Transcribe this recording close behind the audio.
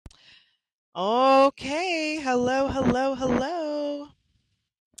Okay, hello, hello, hello.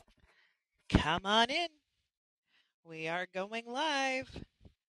 Come on in. We are going live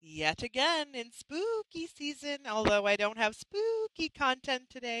yet again in spooky season, although I don't have spooky content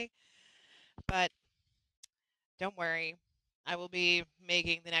today. But don't worry, I will be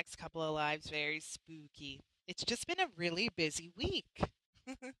making the next couple of lives very spooky. It's just been a really busy week.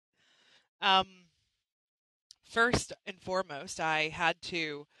 um, First and foremost, I had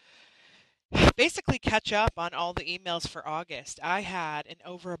to basically catch up on all the emails for August. I had an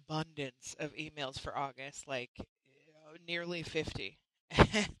overabundance of emails for August, like nearly 50.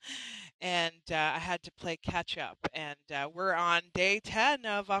 And I had to play catch up. And we're on day 10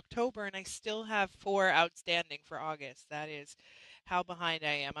 of October, and I still have four outstanding for August. That is how behind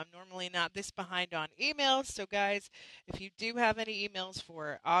I am. I'm normally not this behind on emails. So, guys, if you do have any emails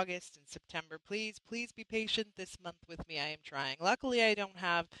for August and September, please be patient this month with me. I am trying. Luckily, I don't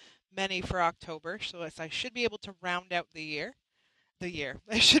have many for October, so I should be able to round out the year.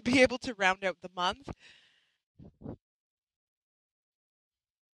 I should be able to round out the month.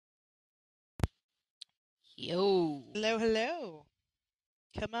 Yo. Hello, hello.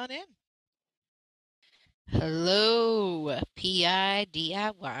 Come on in. Hello,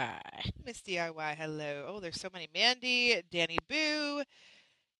 PIDIY. Miss DIY, hello. Oh, there's so many. Mandy, Danny Boo,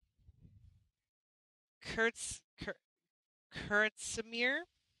 Kurtz, Kur- Kurtzamir.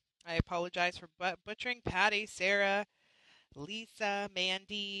 I apologize for butchering. Patty, Sarah, Lisa,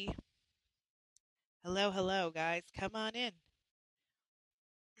 Mandy. Hello, hello, guys. Come on in.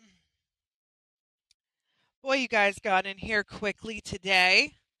 Boy, you guys got in here quickly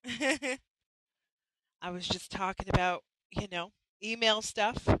today. I was just talking about, you know, email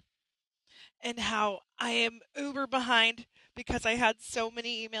stuff and how I am uber behind because I had so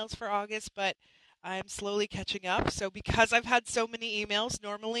many emails for August, but I'm slowly catching up. So because I've had so many emails,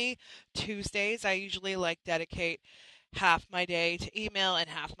 normally Tuesdays I usually like dedicate half my day to email and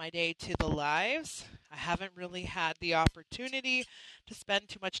half my day to the lives. I haven't really had the opportunity to spend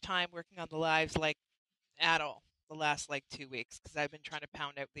too much time working on the lives like at all the last like 2 weeks because I've been trying to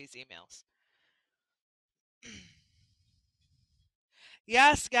pound out these emails.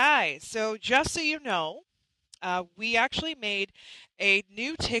 Yes, guys. So just so you know, we actually made a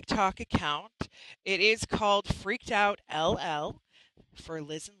new TikTok account. It is called Freaked Out LL for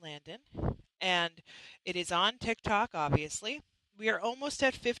Liz and Landon, and it is on TikTok, obviously. We are almost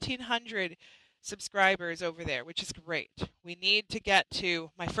at 1,500 subscribers over there, which is great. We need to get to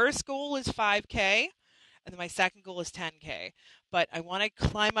my first goal is 5K, and then my second goal is 10K. But I want to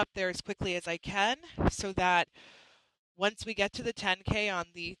climb up there as quickly as I can so that once we get to the 10K on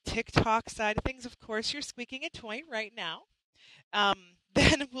the TikTok side of things, of course, you're squeaking a toy right now.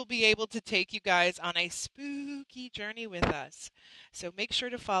 Then we'll be able to take you guys on a spooky journey with us. So make sure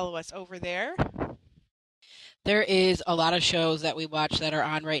to follow us over there. There is a lot of shows that we watch that are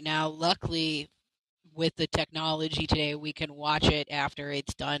on right now. Luckily, with the technology today, we can watch it after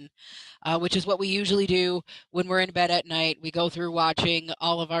it's done, which is what we usually do when we're in bed at night. We go through watching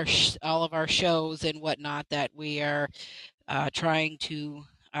all of our shows and whatnot that we are trying to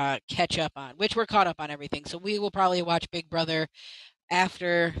catch up on, which we're caught up on everything. So we will probably watch Big Brother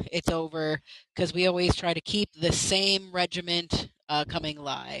after it's over because we always try to keep the same regiment coming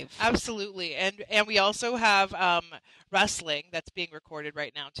live. Absolutely. And we also have wrestling that's being recorded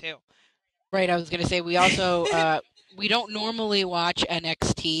right now too. Right, I was going to say we also we don't normally watch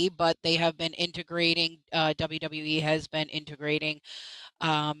NXT, but they have been integrating. WWE has been integrating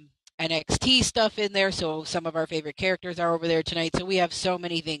um, NXT stuff in there, so some of our favorite characters are over there tonight. So we have so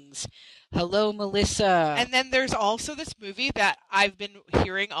many things. Hello, Melissa. And then there's also this movie that I've been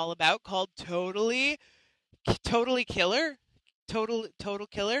hearing all about called Totally Killer, Total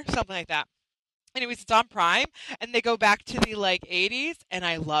Killer, something like that. Anyways, it's on Prime, and they go back to the like 80s, and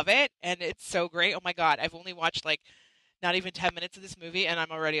I love it, and it's so great. Oh my god, I've only watched like not even 10 minutes of this movie, and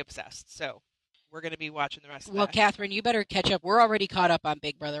I'm already obsessed. So we're gonna be watching the rest of Well, that. Catherine, you better catch up. We're already caught up on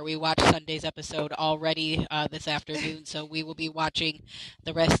Big Brother. We watched Sunday's episode already this afternoon, so we will be watching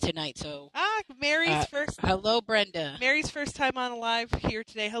the rest tonight. So, Mary's uh, first hello, Brenda. Mary's first time on live here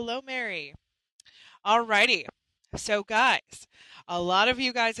today. Hello, Mary. Alrighty. So, guys, a lot of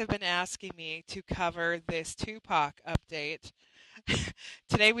you guys have been asking me to cover this Tupac update.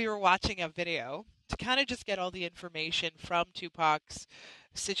 Today we were watching a video to kind of just get all the information from Tupac's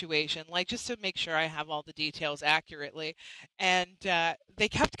situation, like just to make sure I have all the details accurately. And they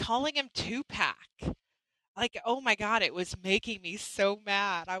kept calling him Tupac. Like, oh my God, it was making me so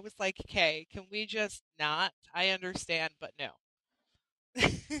mad. I was like, okay, can we just not? I understand, but no.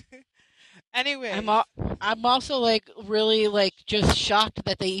 I'm Anyways, al- I'm also like really like just shocked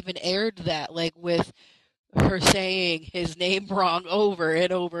that they even aired that, like with her saying his name wrong over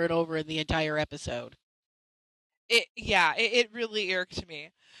and over and over in the entire episode. it really irked me.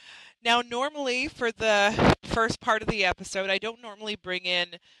 Now, normally for the first part of the episode, I don't normally bring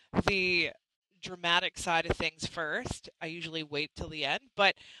in the dramatic side of things first. I usually wait till the end,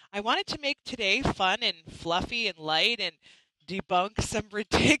 but I wanted to make today fun and fluffy and light and debunk some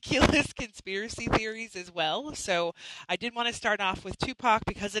ridiculous conspiracy theories as well. So I did want to start off with Tupac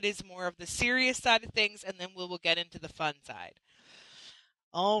because it is more of the serious side of things, and then we will get into the fun side.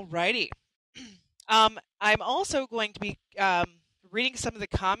 Alrighty. I'm also going to be reading some of the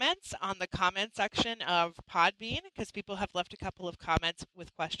comments on the comment section of Podbean because people have left a couple of comments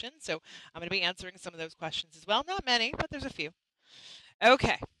with questions. So I'm going to be answering some of those questions as well. Not many, but there's a few.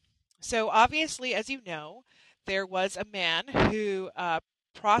 Okay. So obviously, as you know, there was a man who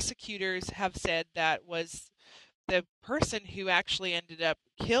prosecutors have said that was the person who actually ended up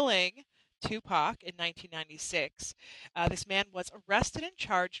killing Tupac in 1996. This man was arrested and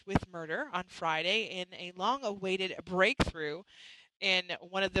charged with murder on Friday in a long awaited breakthrough in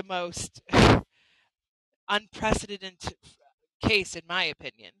one of the most unprecedented case, in my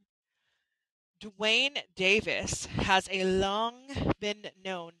opinion. Dwayne Davis has a long been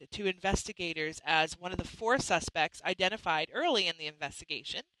known to investigators as one of the four suspects identified early in the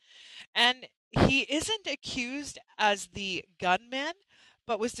investigation. And he isn't accused as the gunman,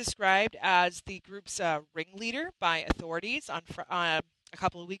 but was described as the group's ringleader by authorities a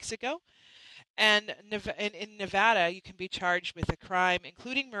couple of weeks ago. And in Nevada, you can be charged with a crime,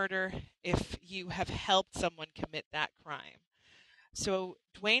 including murder, if you have helped someone commit that crime. So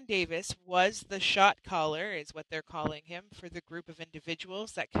Dwayne Davis was the shot caller, is what they're calling him, for the group of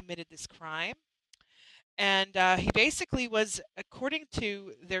individuals that committed this crime. And he basically was, according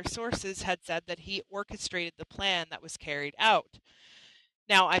to their sources, had said that he orchestrated the plan that was carried out.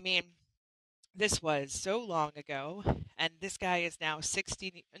 Now, I mean, this was so long ago, and this guy is now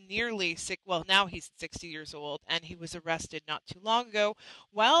 60, nearly six. Well, now he's 60 years old, and he was arrested not too long ago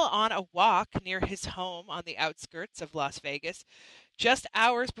while on a walk near his home on the outskirts of Las Vegas, just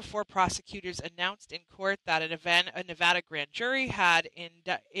hours before prosecutors announced in court that a Nevada grand jury had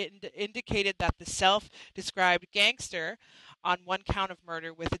indicated that the self-described gangster on one count of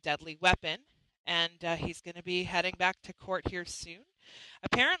murder with a deadly weapon, and he's going to be heading back to court here soon.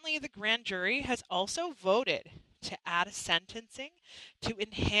 Apparently, the grand jury has also voted to add a sentencing to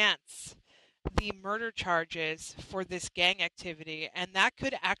enhance the murder charges for this gang activity, and that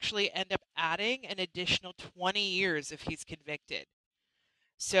could actually end up adding an additional 20 years if he's convicted.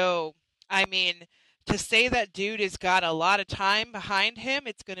 So, I mean, to say that dude has got a lot of time behind him,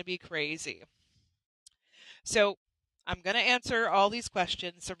 it's going to be crazy. So, I'm going to answer all these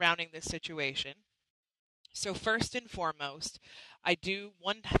questions surrounding this situation. So, first and foremost, I do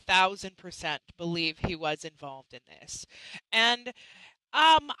 1000% believe he was involved in this. And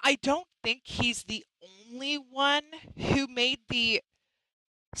I don't think he's the only one who made the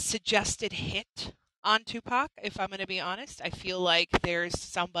suggested hit on Tupac, if I'm going to be honest. I feel like there's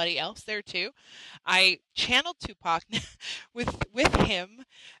somebody else there too. I channeled Tupac with him.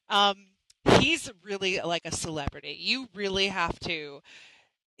 Um, he's really like a celebrity. You really have to.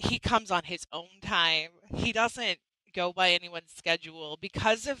 He comes on his own time. He doesn't go by anyone's schedule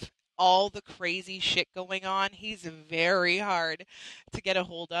because of all the crazy shit going on. He's very hard to get a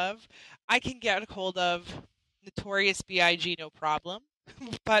hold of. I can get a hold of Notorious B.I.G. no problem.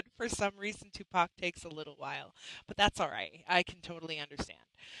 But for some reason, Tupac takes a little while. But that's all right. I can totally understand.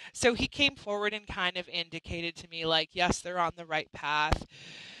 So he came forward and kind of indicated to me, like, yes, they're on the right path.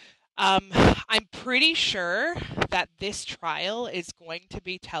 Um, I'm pretty sure that this trial is going to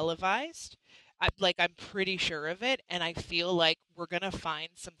be televised. I'm pretty sure of it, and I feel like we're gonna find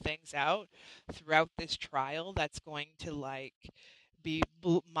some things out throughout this trial that's going to be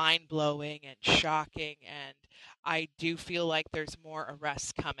mind blowing and shocking, and I do feel like there's more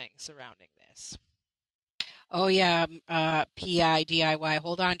arrests coming surrounding this. Oh yeah, PIDIY.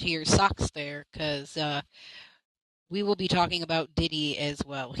 Hold on to your socks there, because we will be talking about Diddy as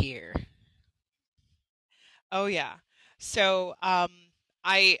well here. Oh yeah. So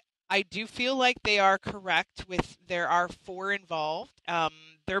I I do feel like they are correct with there are four involved.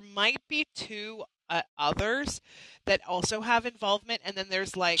 There might be two others that also have involvement, and then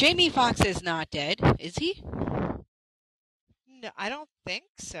there's like Jamie Foxx is not dead, is he? no, I don't think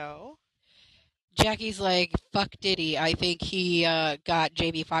so. Jackie's like, fuck Diddy. I think he got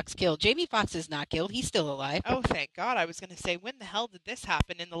Jamie Foxx killed. Jamie Foxx is not killed. He's still alive. Oh, thank God. I was going to say, when the hell did this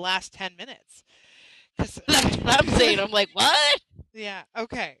happen in the last 10 minutes? 'Cause That's what I'm saying. I'm like, what? yeah,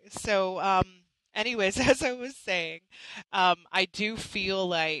 okay. So, anyways, as I was saying, I do feel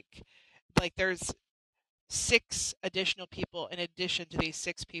like there's six additional people in addition to these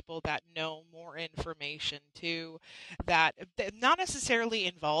six people that know more information too, that not necessarily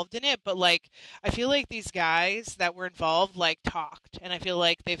involved in it, but like I feel like these guys that were involved like talked, and I feel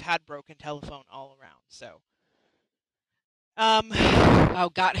like they've had broken telephone all around. So, um,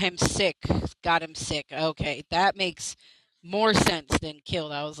 Oh, got him sick. Got him sick. Okay, that makes more sense than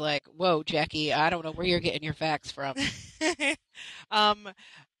killed. I was like, whoa, Jackie, I don't know where you're getting your facts from. um,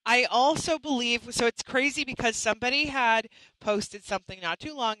 I also believe so. It's crazy because somebody had posted something not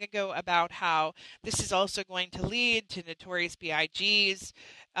too long ago about how this is also going to lead to Notorious B.I.G.'s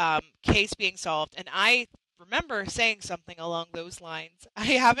case being solved, and I remember saying something along those lines. I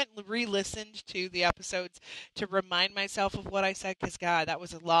haven't re-listened to the episodes to remind myself of what I said because God, that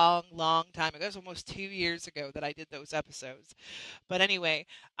was a long, long time ago. It was almost 2 years ago that I did those episodes. But anyway,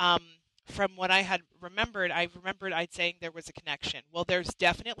 from what I had remembered, I remembered I'd saying there was a connection. Well, there's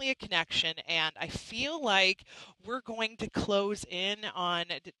definitely a connection, and I feel like we're going to close in on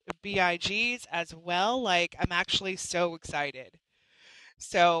BIGs as well. Like, I'm actually so excited.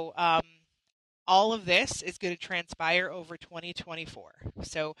 So, all of this is going to transpire over 2024.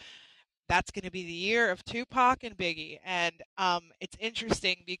 So, that's going to be the year of Tupac and Biggie. And it's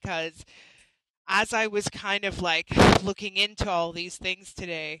interesting because as I was kind of like looking into all these things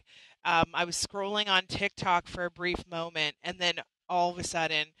today, I was scrolling on TikTok for a brief moment, and then all of a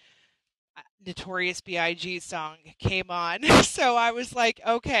sudden, Notorious B.I.G. song came on. So I was like,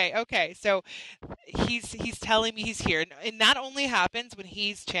 okay, okay. So he's telling me he's here, and that only happens when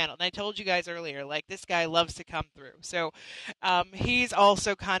he's channeled. And I told you guys earlier, like this guy loves to come through. So he's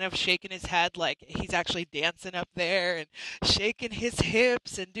also kind of shaking his head, like he's actually dancing up there and shaking his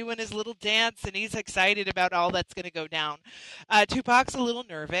hips and doing his little dance, and he's excited about all that's going to go down. Tupac's a little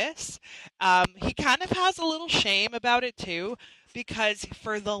nervous. He kind of has a little shame about it too, because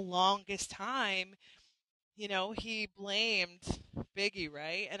for the longest time, he blamed Biggie,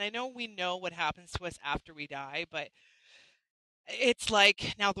 right? And I know we know what happens to us after we die, but it's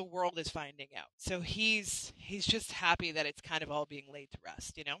like now the world is finding out. So he's just happy that it's kind of all being laid to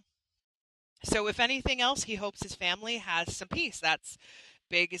rest. So if anything else, he hopes his family has some peace. That's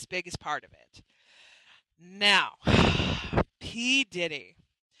biggest part of it. Now, P. Diddy.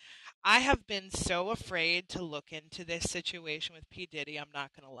 I have been so afraid to look into this situation with P. Diddy, I'm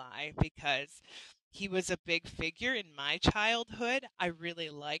not going to lie, because he was a big figure in my childhood. I really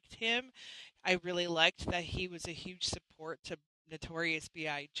liked him. I really liked that he was a huge support to Notorious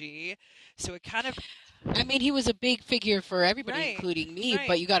B.I.G. So it kind of. I mean, he was a big figure for everybody, Right, including me, but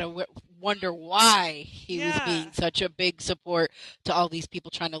right. you got to wonder why he was Yeah. being such a big support to all these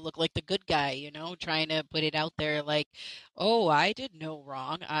people trying to look like the good guy, trying to put it out there like, oh, I did no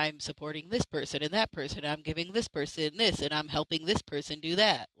wrong. I'm supporting this person and that person. I'm giving this person this and I'm helping this person do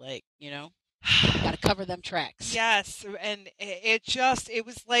that. Like, got to cover them tracks. Yes, and it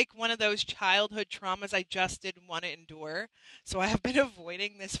was like one of those childhood traumas I just didn't want to endure. So I have been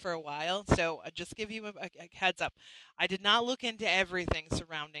avoiding this for a while. So just give you a heads up. I did not look into everything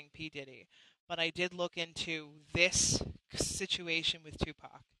surrounding P. Diddy, but I did look into this situation with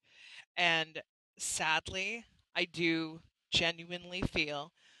Tupac. And sadly, I do genuinely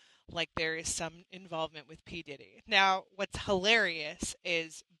feel like there is some involvement with P. Diddy. Now, what's hilarious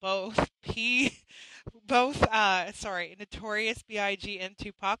is Notorious B.I.G. and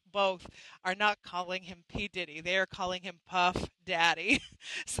Tupac both are not calling him P. Diddy. They are calling him Puff Daddy.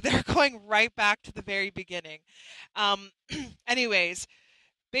 So they're going right back to the very beginning. Um, anyways,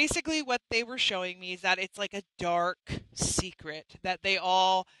 basically what they were showing me is that it's like a dark secret that they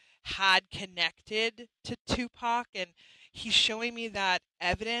all had connected to Tupac, and he's showing me that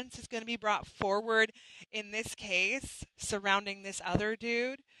evidence is going to be brought forward in this case surrounding this other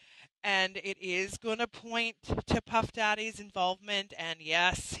dude, and it is going to point to Puff Daddy's involvement, and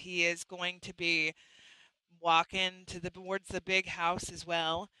yes, he is going to be walking towards the big house as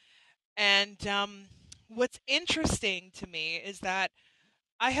well. And what's interesting to me is that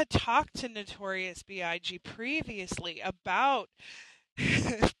I had talked to Notorious B.I.G. previously about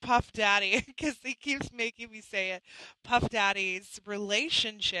Puff Daddy because he keeps making me say it, Puff Daddy's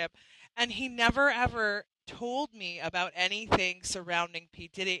relationship, and he never ever told me about anything surrounding P.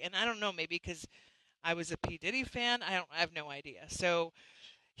 Diddy. And I don't know, maybe because I was a P. Diddy fan, I have no idea. So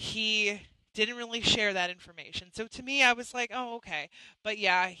he didn't really share that information. So to me, I was like, oh, okay. But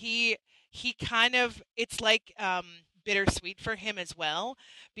yeah, he kind of it's like bittersweet for him as well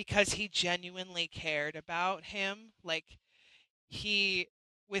because he genuinely cared about him. Like he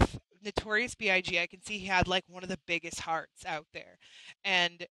with Notorious B.I.G., I can see he had like one of the biggest hearts out there,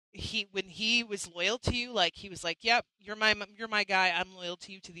 and when he was loyal to you, like he was like, "Yep, you're my guy. I'm loyal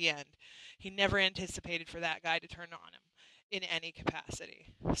to you to the end." He never anticipated for that guy to turn on him in any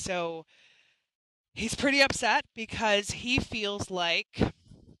capacity. So he's pretty upset because he feels like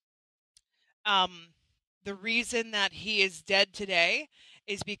um, the reason that he is dead today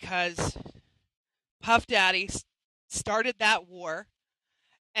is because Puff Daddy started that war,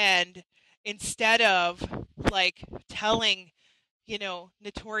 and instead of like telling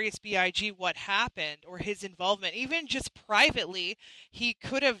Notorious B.I.G. what happened or his involvement, even just privately, he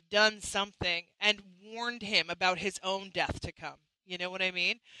could have done something and warned him about his own death to come. You know what I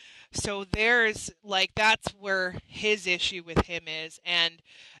mean? So there's like that's where his issue with him is, and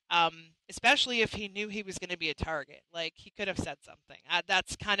especially if he knew he was going to be a target, like he could have said something.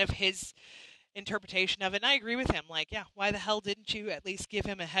 That's kind of his interpretation of it. And I agree with him. Like, yeah, why the hell didn't you at least give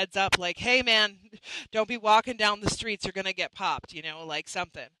him a heads up? Like, hey, man, don't be walking down the streets. You're going to get popped, like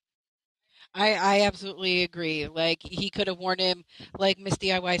something. I absolutely agree. Like he could have warned him, like Miss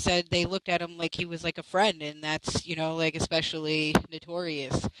DIY said, they looked at him like he was like a friend, and that's like especially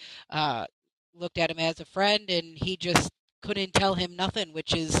Notorious. Uh, looked at him as a friend, and he just couldn't tell him nothing,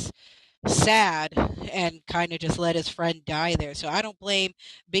 which is sad, and kind of just let his friend die there. So I don't blame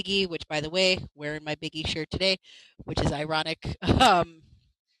Biggie, which by the way, wearing my Biggie shirt today, which is ironic.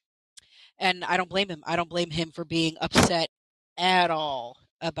 And I don't blame him. I don't blame him for being upset at all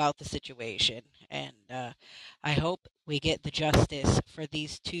about the situation. And I hope we get the justice for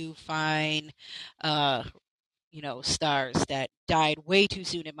these two fine, uh, stars that died way too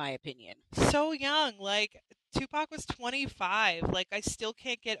soon, in my opinion. So young. Like, Tupac was 25. Like, I still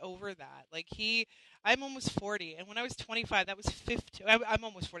can't get over that. Like, I'm almost 40. And when I was 25, that was 15. I'm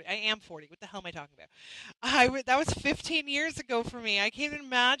almost 40. I am 40. What the hell am I talking about? That was 15 years ago for me. I can't even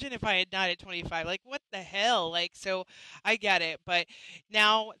imagine if I had died at 25. Like, what the hell? Like, so I get it, but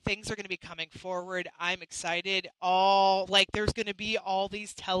now things are going to be coming forward. I'm excited. Like, there's going to be all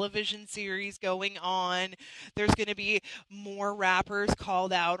these television series going on. There's going to be more rappers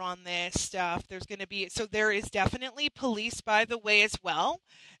called out on this stuff. So there is definitely police, by the way, as well,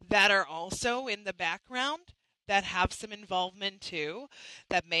 that are also in the background that have some involvement too,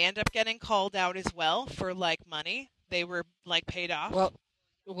 that may end up getting called out as well for like money. They were like paid off. Well,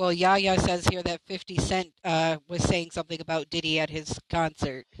 well, Yaya says here that 50 Cent was saying something about Diddy at his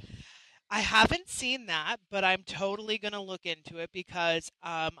concert. I haven't seen that, but I'm totally gonna look into it because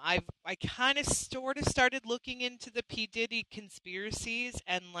I kind of sort of started looking into the P Diddy conspiracies,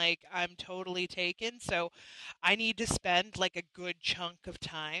 and like I'm totally taken. So I need to spend like a good chunk of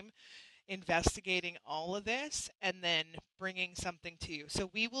time investigating all of this and then bringing something to you. So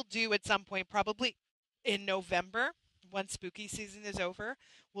we will do at some point, probably in November, once spooky season is over,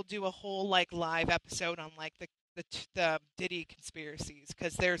 we'll do a whole like live episode on like the Diddy conspiracies,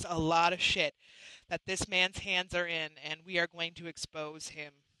 because there's a lot of shit that this man's hands are in, and we are going to expose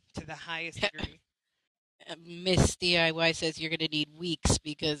him to the highest degree. Miss DIY says you're going to need weeks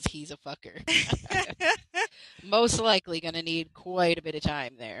because he's a fucker. Most likely going to need quite a bit of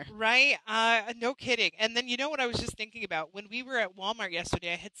time there. Right? No kidding. And then you know what I was just thinking about? When we were at Walmart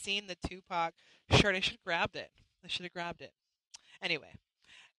yesterday, I had seen the Tupac shirt. I should have grabbed it. I should have grabbed it. Anyway,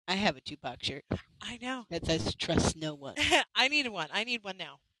 I have a Tupac shirt I know. that says "Trust no one." I need one. I need one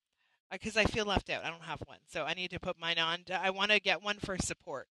now because I feel left out. I don't have one. So I need to put mine on. I want to get one for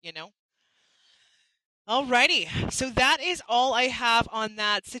support. Alrighty. So that is all I have on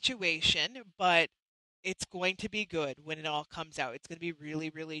that situation, but it's going to be good when it all comes out. It's going to be really,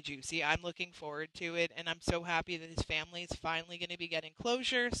 really juicy. I'm looking forward to it, and I'm so happy that his family is finally going to be getting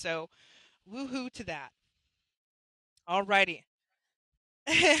closure. So, woohoo to that. Alrighty.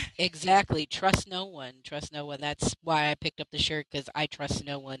 Exactly. Trust no one. Trust no one. That's why I picked up the shirt because I trust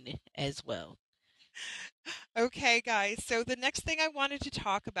no one as well. Okay, guys. So the next thing I wanted to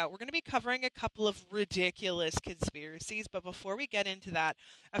talk about, we're going to be covering a couple of ridiculous conspiracies. But before we get into that,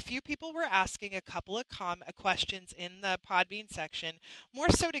 a few people were asking a couple of questions in the Podbean section, more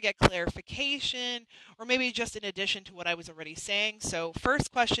so to get clarification, or maybe just in addition to what I was already saying. So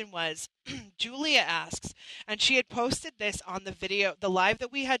first question was, Julia asks, and she had posted this on the video, the live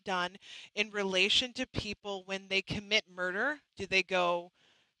that we had done in relation to people when they commit murder. Do they go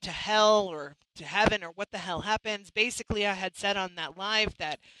to hell or to heaven, or what the hell happens? Basically, I had said on that live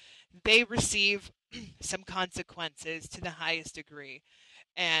that they receive some consequences to the highest degree,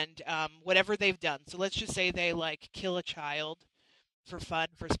 and whatever they've done. So let's just say they like kill a child for fun,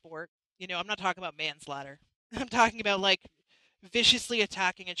 for sport. I'm not talking about manslaughter. I'm talking about like viciously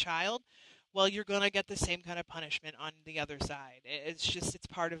attacking a child. well, you're going to get the same kind of punishment on the other side. It's just, it's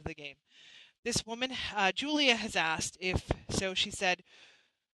part of the game. This woman, Julia, has asked if, so she said,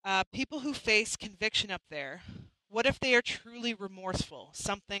 people who face conviction up there, what if they are truly remorseful?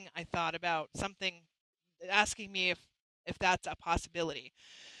 Something I thought about, something asking me if that's a possibility.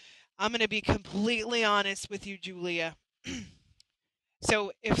 I'm going to be completely honest with you, Julia.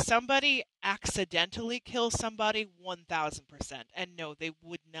 So if somebody accidentally kills somebody, 1000%, and no, they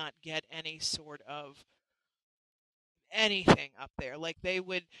would not get any sort of anything up there. Like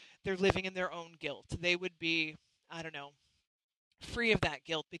they're living in their own guilt. They would be, I don't know, free of that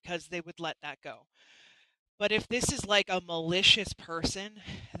guilt because they would let that go. But if this is like a malicious person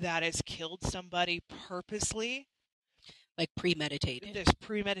that has killed somebody purposely, Like premeditated. there's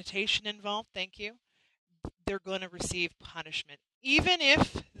premeditation involved, thank you, they're going to receive punishment. Even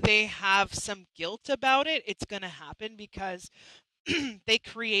if they have some guilt about it, it's going to happen because they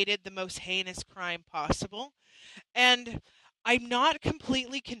created the most heinous crime possible. And I'm not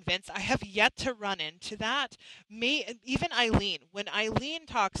completely convinced. I have yet to run into that. Even Eileen, when Eileen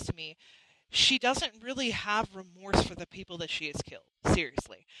talks to me, she doesn't really have remorse for the people that she has killed.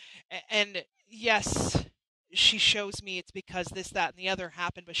 Seriously. And yes, she shows me it's because this, that, and the other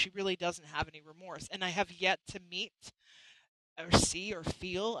happened, but she really doesn't have any remorse. And I have yet to meet or see or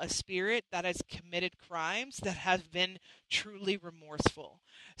feel a spirit that has committed crimes that have been truly remorseful.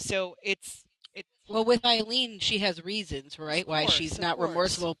 So it's Well, with Eileen, she has reasons, right, why she's of not course.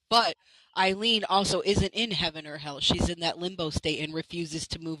 remorseful. But Eileen also isn't in heaven or hell. She's in that limbo state and refuses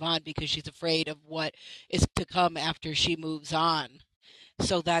to move on because she's afraid of what is to come after she moves on.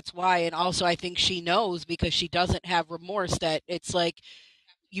 So that's why. And also, I think she knows because she doesn't have remorse that it's like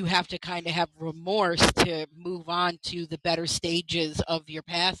you have to kind of have remorse to move on to the better stages of your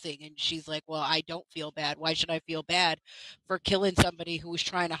passing. And she's like, well, I don't feel bad. Why should I feel bad for killing somebody who was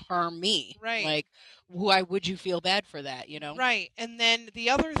trying to harm me? Right. Like, why would you feel bad for that, you know? Right. And then the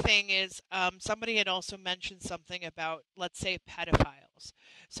other thing is somebody had also mentioned something about, let's say, pedophiles.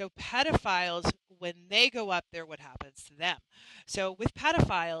 So, pedophiles, when they go up there, what happens to them? So, with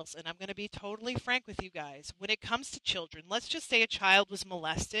pedophiles, and I'm going to be totally frank with you guys, when it comes to children, let's just say a child was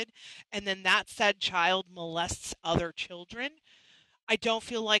molested and then that said child molests other children. I don't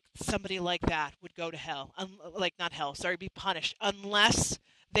feel like somebody like that would go to hell, like not hell, sorry, be punished unless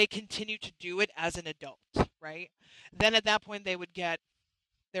they continue to do it as an adult, right? Then at that point they would get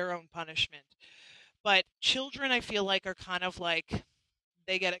their own punishment. But children, I feel like, are kind of like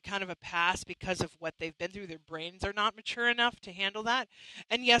they get a kind of a pass because of what they've been through. Their brains are not mature enough to handle that.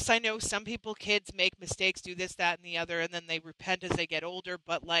 And yes, I know some people, kids make mistakes, do this, that, and the other, and then they repent as they get older.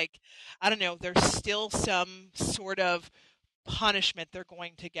 But like, I don't know, there's still some sort of punishment they're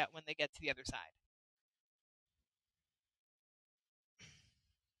going to get when they get to the other side.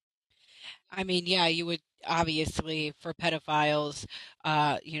 I mean, yeah, you would obviously for pedophiles,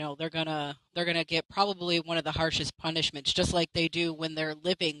 they're gonna get probably one of the harshest punishments, just like they do when they're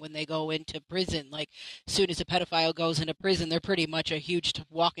living, when they go into prison. Like, as soon as a pedophile goes into prison, they're pretty much a huge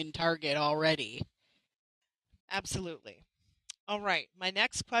walking target already. Absolutely. All right. My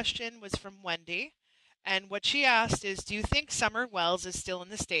next question was from Wendy. And what she asked is, do you think Summer Wells is still in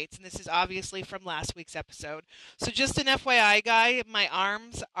the States? And this is obviously from last week's episode. So just an FYI, guy, my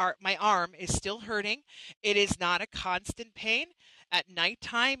arm is still hurting. It is not a constant pain. At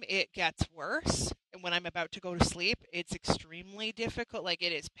nighttime, it gets worse. And when I'm about to go to sleep, it's extremely difficult. Like,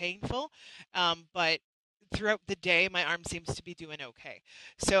 it is painful. But throughout the day, my arm seems to be doing okay.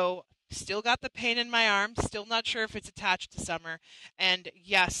 So still got the pain in my arm. Still not sure if it's attached to Summer. And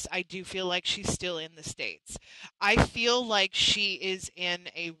yes, I do feel like she's still in the States. I feel like she is in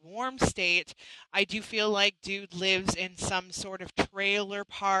a warm state. I do feel like dude lives in some sort of trailer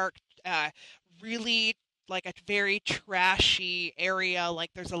park, really like a very trashy area. Like,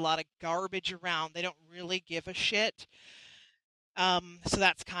 there's a lot of garbage around. They don't really give a shit. So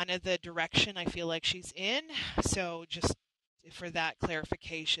that's kind of the direction I feel like she's in. So just for that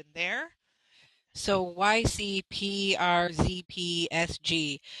clarification there. So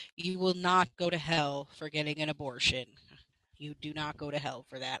YCPRZPSG, you will not go to hell for getting an abortion. You do not go to hell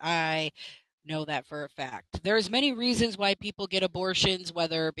for that. I know that for a fact. There's many reasons why people get abortions,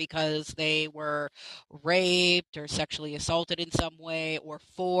 whether because they were raped or sexually assaulted in some way, or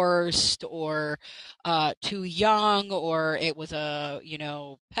forced, or too young, or it was a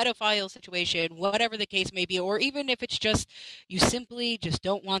pedophile situation, whatever the case may be, or even if it's just you simply just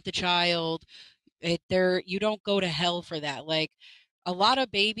don't want the child. You don't go to hell for that. Like, a lot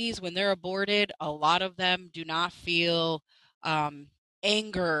of babies when they're aborted, a lot of them do not feel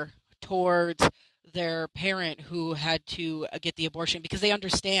anger towards their parent who had to get the abortion because they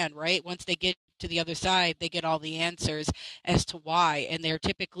understand, right? Once they get to the other side, they get all the answers as to why. And they're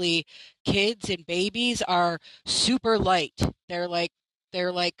typically kids and babies are super light. They're like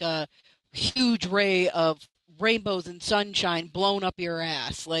a huge ray of rainbows and sunshine blown up your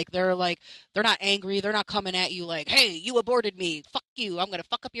ass. They're not angry. They're not coming at you like, "Hey, you aborted me. Fuck you. I'm going to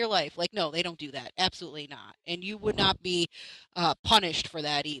fuck up your life." Like, no, they don't do that. Absolutely not. And you would not be punished for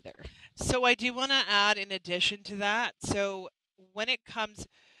that either. So I do want to add in addition to that. So when it comes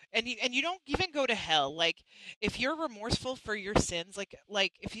and you don't even go to hell. Like if you're remorseful for your sins,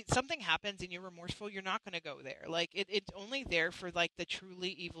 like if something happens and you're remorseful, you're not going to go there. Like it's only there for like the truly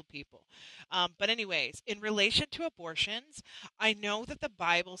evil people. But anyways, in relation to abortions, I know that the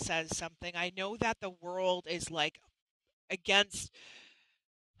Bible says something. I know that the world is like against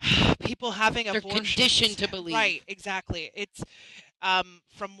people having They're abortions. conditioned to believe. Right, exactly. It's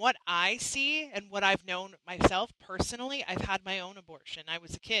from what I see and what I've known myself personally, I've had my own abortion. I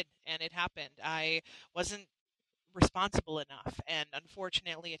was a kid and it happened. I wasn't responsible enough and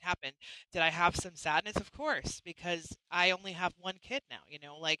unfortunately it happened. Did I have some sadness? Of course, because I only have one kid now,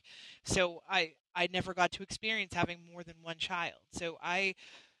 like so I never got to experience having more than one child. So I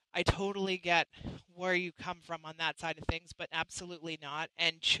totally get where you come from on that side of things, but absolutely not.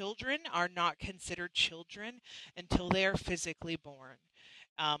 And children are not considered children until they are physically born.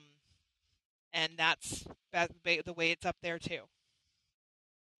 Um, and the way it's up there too.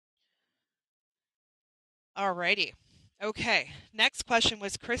 Alrighty. Okay. Next question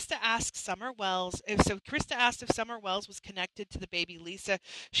was Krista asked Summer Wells if so. Krista asked if Summer Wells was connected to the baby Lisa.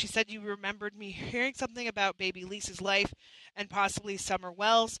 She said you remembered me hearing something about baby Lisa's life and possibly Summer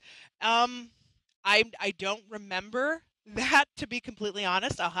Wells. Um, I don't remember that, to be completely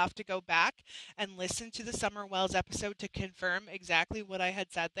honest. I'll have to go back and listen to the Summer Wells episode to confirm exactly what I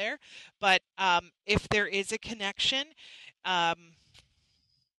had said there. But if there is a connection, um,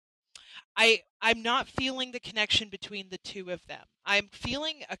 I'm not feeling the connection between the two of them. I'm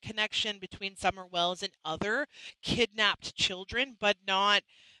feeling a connection between Summer Wells and other kidnapped children, but not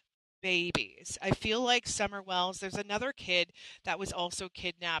babies. I feel like Summer Wells, there's another kid that was also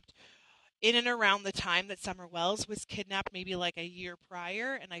kidnapped in and around the time that Summer Wells was kidnapped, maybe like a year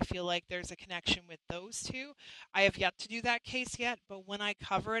prior, and I feel like there's a connection with those two. I have yet to do that case yet, but when I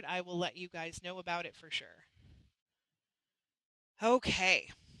cover it, I will let you guys know about it for sure. Okay.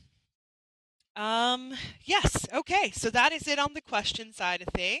 Um, yes. Okay. So that is it on the question side of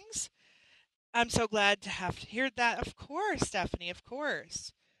things. I'm so glad to have heard that. Of course, Stephanie, of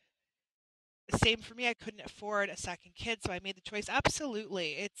course. Same for me. I couldn't afford a second kid, so I made the choice.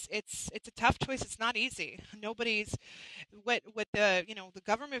 Absolutely. It's a tough choice. It's not easy. Nobody's what the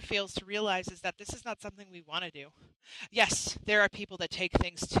government fails to realize is that this is not something we want to do. Yes, there are people that take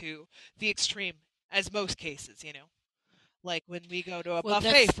things to the extreme as most cases. Like when we go to a Well,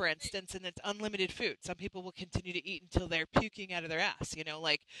 buffet, that's for instance, and it's unlimited food. Some people will continue to eat until they're puking out of their ass.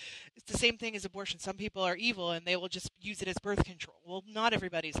 Like it's the same thing as abortion. Some people are evil and they will just use it as birth control. Well, not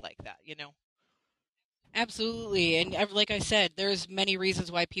everybody's like that. absolutely. And like I said, there's many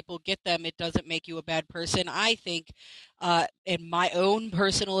reasons why people get them. It doesn't make you a bad person. I think, in my own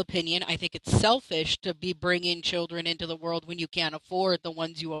personal opinion, I think it's selfish to be bringing children into the world when you can't afford the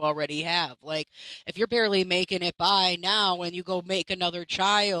ones you already have. Like, if you're barely making it by now and you go make another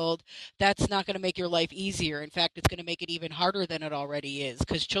child, that's not going to make your life easier. In fact, it's going to make it even harder than it already is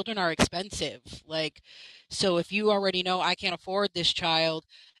because children are expensive. Like, so if you already know I can't afford this child,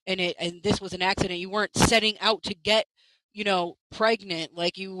 and this was an accident, you weren't setting out to get pregnant,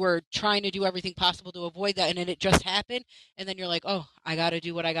 like you were trying to do everything possible to avoid that, and then it just happened, and then you're like, oh, I got to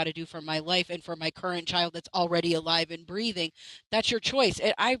do what I got to do for my life and for my current child that's already alive and breathing. That's your choice.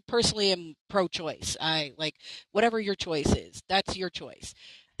 And I personally am pro-choice. I like whatever your choice is, that's your choice.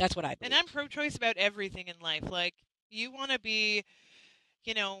 That's what I And believe. I'm pro-choice about everything in life. Like you want to be,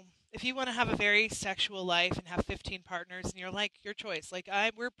 you know, if you want to have a very sexual life and have 15 partners and you're like your choice. Like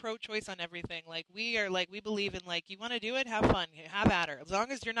we're pro-choice on everything. Like we are like we believe in like you want to do it, have fun, have at her. As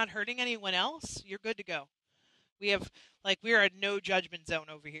long as you're not hurting anyone else, you're good to go. We have we're a no judgment zone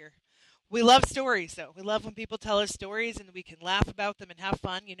over here. We love stories though. We love when people tell us stories and we can laugh about them and have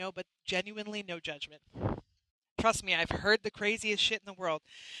fun, but genuinely no judgment. Trust me, I've heard the craziest shit in the world,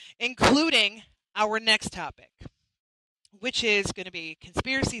 including our next topic, which is going to be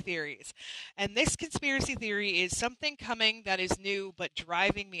conspiracy theories. And this conspiracy theory is something coming that is new but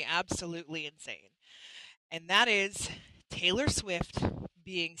driving me absolutely insane. And that is Taylor Swift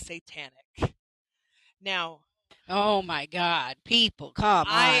being satanic. Now, Oh my God, people, come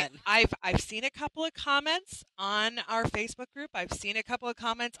on. I've seen a couple of comments on our Facebook group. I've seen a couple of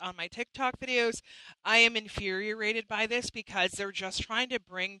comments on my TikTok videos. I am infuriated by this because they're just trying to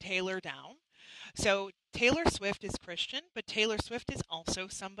bring Taylor down. So Taylor Swift is Christian, but Taylor Swift is also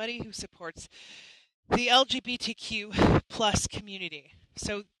somebody who supports the LGBTQ plus community.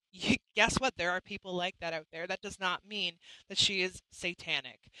 So guess what? There are people like that out there. That does not mean that she is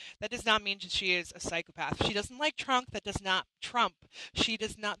satanic. That does not mean that she is a psychopath. She doesn't like Trump. That does not Trump. She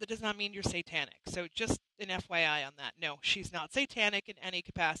does not. That does not mean you're satanic. So just an FYI on that. No, she's not satanic in any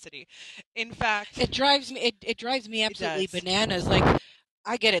capacity. In fact, It drives me it absolutely does. bananas. Like,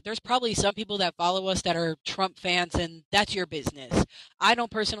 I get it. There's probably some people that follow us that are Trump fans, and that's your business. I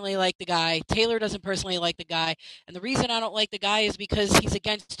don't personally like the guy. Taylor doesn't personally like the guy. And the reason I don't like the guy is because he's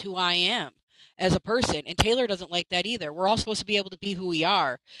against who I am as a person. And Taylor doesn't like that either. We're all supposed to be able to be who we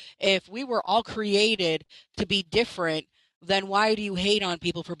are. If we were all created to be different, then why do you hate on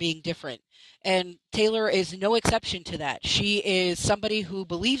people for being different? And Taylor is no exception to that. She is somebody who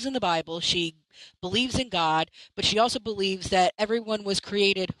believes in the Bible. She believes in God, but she also believes that everyone was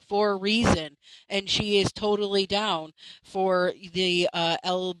created for a reason, and she is totally down for the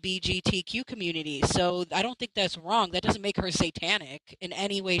LGBTQ community. So I don't think that's wrong. That doesn't make her satanic in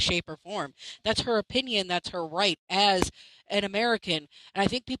any way, shape, or form. That's her opinion. That's her right as an American. And I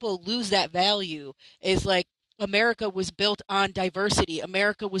think people lose that value. Is like, America was built on diversity.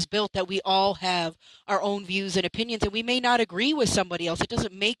 America was built that we all have our own views and opinions, and we may not agree with somebody else. It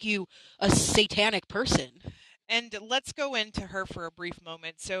doesn't make you a satanic person. And let's go into her for a brief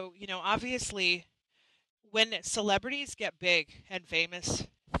moment. So, obviously, when celebrities get big and famous,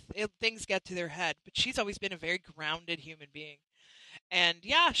 things get to their head. But she's always been a very grounded human being. And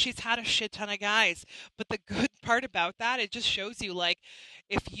yeah, she's had a shit ton of guys. But the good part about that, it just shows you like,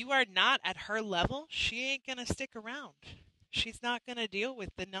 if you are not at her level, she ain't going to stick around. She's not going to deal with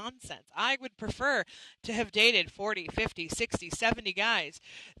the nonsense. I would prefer to have dated 40, 50, 60, 70 guys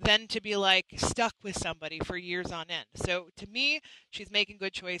than to be like stuck with somebody for years on end. So to me, she's making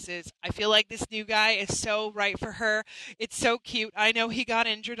good choices. I feel like this new guy is so right for her. It's so cute. I know he got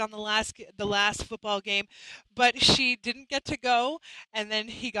injured on the last football game, but she didn't get to go, and then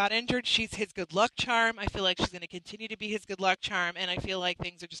he got injured. She's his good luck charm. I feel like she's going to continue to be his good luck charm, and I feel like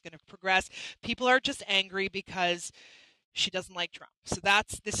things are just going to progress. People are just angry because she doesn't like Trump. So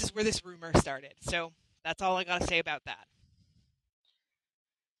this is where this rumor started. So that's all I got to say about that.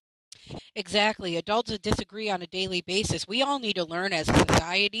 Exactly. Adults disagree on a daily basis. We all need to learn as a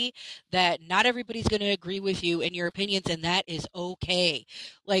society that not everybody's going to agree with you in your opinions, and that is okay.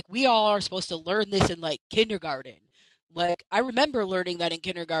 Like, we all are supposed to learn this in like kindergarten. Like, I remember learning that in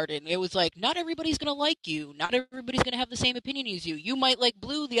kindergarten. It was like, not everybody's going to like you. Not everybody's going to have the same opinion as you. You might like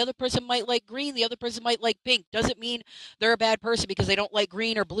blue, the other person might like green, the other person might like pink. Doesn't mean they're a bad person because they don't like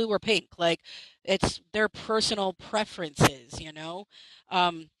green or blue or pink. Like, it's their personal preferences, you know?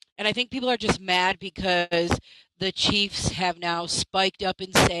 Um, and I think people are just mad because the Chiefs have now spiked up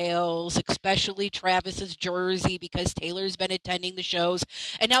in sales, especially Travis's jersey because Taylor's been attending the shows.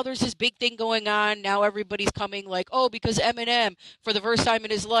 And now there's this big thing going on. Now everybody's coming like, oh, because Eminem, for the first time in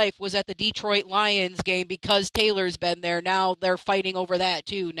his life, was at the Detroit Lions game because Taylor's been there. Now they're fighting over that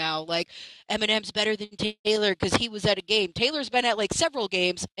too. Now, like, Eminem's better than Taylor because he was at a game. Taylor's been at like several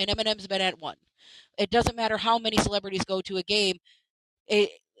games, and Eminem's been at one. It doesn't matter how many celebrities go to a game.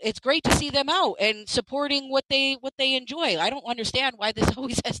 It's great to see them out and supporting what they enjoy. I don't understand why this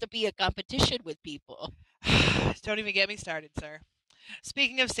always has to be a competition with people. Don't even get me started, sir.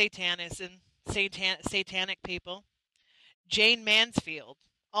 Speaking of satanists and satanic people, Jane Mansfield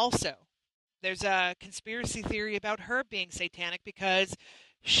also. There's a conspiracy theory about her being satanic because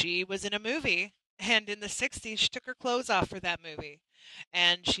she was in a movie, and in the 60s she took her clothes off for that movie,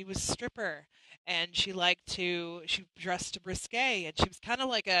 and she was a stripper, and she dressed risque, and she was kind of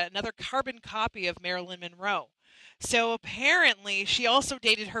like another carbon copy of Marilyn Monroe. So apparently she also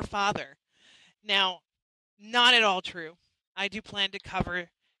dated her father. Now, not at all true. I do plan to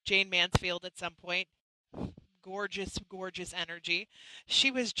cover Jane Mansfield at some point. Gorgeous, gorgeous energy.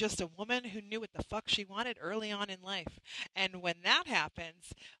 She was just a woman who knew what the fuck she wanted early on in life. And when that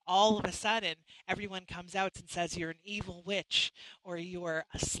happens, all of a sudden, everyone comes out and says you're an evil witch, or you're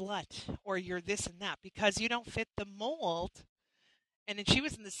a slut, or you're this and that, because you don't fit the mold. And then she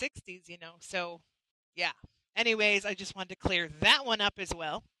was in the 60s, so yeah. Anyways, I just wanted to clear that one up as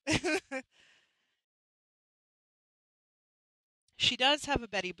well. She does have a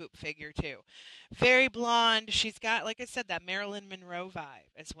Betty Boop figure too. Very blonde. She's got, like I said, that Marilyn Monroe vibe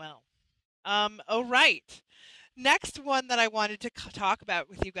as well. Oh right. Next one that I wanted to talk about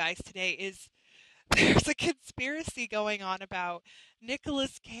with you guys today is there's a conspiracy going on about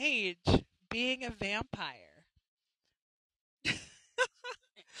Nicolas Cage being a vampire.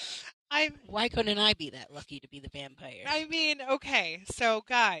 I Why couldn't I be that lucky to be the vampire? I mean, okay, so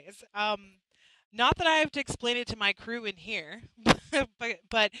guys, not that I have to explain it to my crew in here,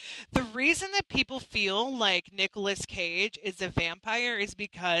 but the reason that people feel like Nicolas Cage is a vampire is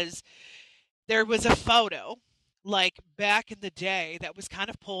because there was a photo like back in the day that was kind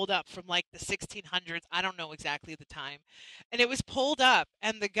of pulled up from like the 1600s. I don't know exactly the time. And it was pulled up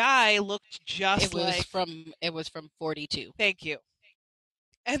and the guy looked just like, It was from 42. thank you.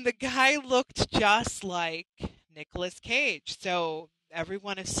 And the guy looked just like Nicolas Cage. So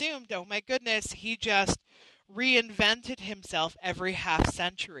everyone assumed, oh my goodness, he just reinvented himself every half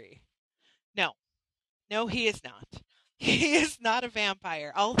century. No, no, he is not. He is not a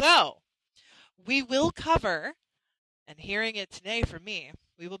vampire. Although we will cover, and hearing it today from me,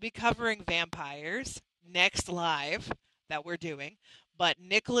 we will be covering vampires next live that we're doing, but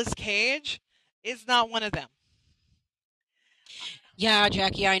Nicolas Cage is not one of them. Yeah,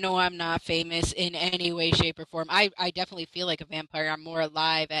 Jackie, I know I'm not famous in any way, shape, or form. I definitely feel like a vampire. I'm more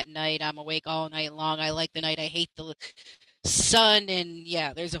alive at night. I'm awake all night long. I like the night. I hate the sun. And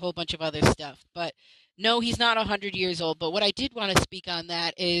yeah, there's a whole bunch of other stuff. But no, he's not 100 years old. But what I did want to speak on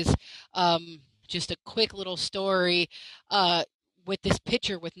that is just a quick little story with this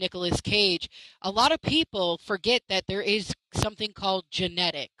picture with Nicolas Cage. A lot of people forget that there is something called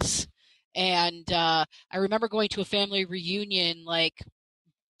genetics. And I remember going to a family reunion like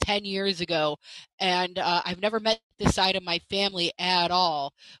 10 years ago, and I've never met this side of my family at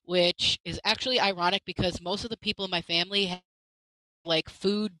all, which is actually ironic because most of the people in my family have like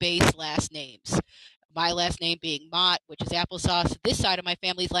food-based last names. My last name being Mott, which is applesauce. This side of my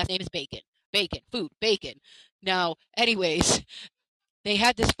family's last name is Bacon. Bacon, food, bacon. Now, anyways, they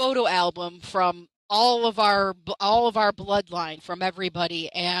had this photo album from all of our bloodline from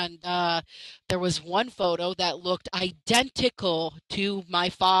everybody, and there was one photo that looked identical to my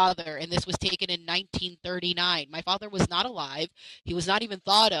father, and this was taken in 1939. My father was not alive. He was not even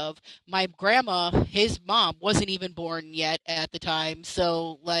thought of. My grandma, his mom, wasn't even born yet at the time,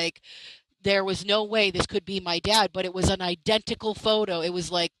 so like there was no way this could be my dad, but it was an identical photo. It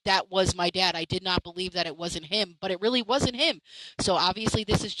was like, that was my dad. I did not believe that it wasn't him, but it really wasn't him. So obviously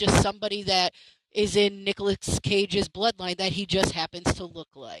this is just somebody that is in Nicolas Cage's bloodline that he just happens to look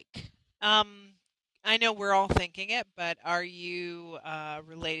like. Um, I know we're all thinking it, but are you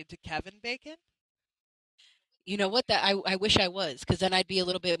related to Kevin Bacon? You know what? That I wish I was, because then I'd be a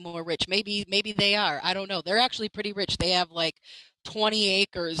little bit more rich. Maybe they are. I don't know. They're actually pretty rich. They have like 20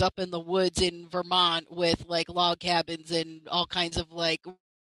 acres up in the woods in Vermont with like log cabins and all kinds of like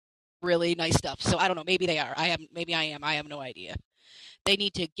really nice stuff. So I don't know. Maybe they are. Maybe I am. I have no idea. They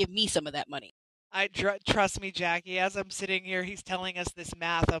need to give me some of that money. Trust me, Jackie. As I'm sitting here, he's telling us this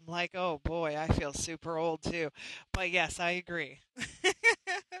math. I'm like, oh boy, I feel super old too. But yes, I agree.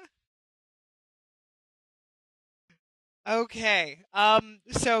 Okay.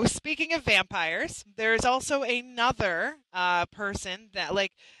 So speaking of vampires, there's also another person that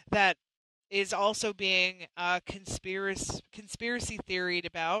that is also being conspiracy theoried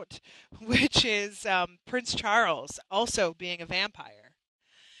about, which is Prince Charles also being a vampire.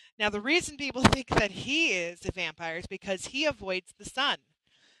 Now, the reason people think that he is a vampire is because he avoids the sun,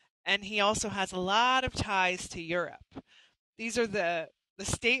 and he also has a lot of ties to Europe. These are the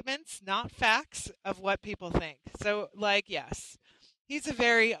statements, not facts, of what people think. So, like, yes, he's a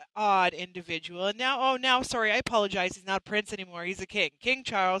very odd individual. And now, oh, now, sorry, I apologize. He's not a prince anymore. He's a king. King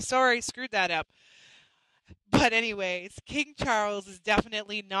Charles. Sorry, screwed that up. But anyways, King Charles is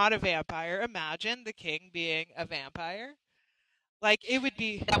definitely not a vampire. Imagine the king being a vampire. Like, it would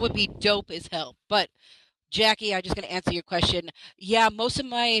be. That would be dope as hell. But Jackie, I'm just going to answer your question. Yeah, most of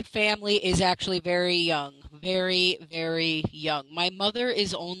my family is actually very young, very, very young. My mother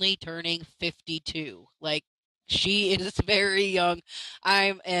is only turning 52. Like, she is very young.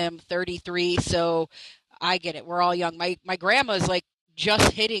 I am 33, so I get it. We're all young. My grandma's like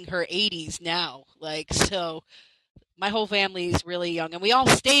just hitting her 80s now. Like, so my whole family is really young, and we all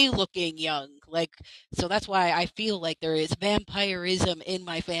stay looking young. Like, so that's why I feel like there is vampirism in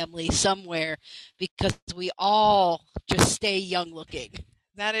my family somewhere, because we all just stay young looking.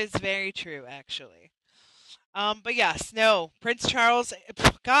 That is very true, actually. But yes, no, Prince Charles.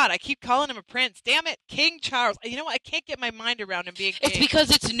 God, I keep calling him a prince. Damn it, King Charles. You know what? I can't get my mind around him being It's king. because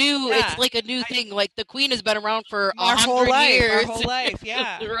it's new. Yeah, It's like a new thing. Like the queen has been around for our whole 100 life, our years, whole life.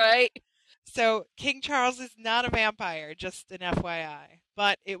 Yeah. right? So King Charles is not a vampire. Just an FYI.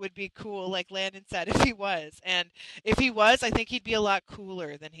 but it would be cool, like Landon said, if he was. And if he was, I think he'd be a lot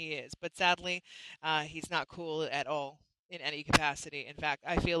cooler than he is. But sadly, he's not cool at all in any capacity. In fact,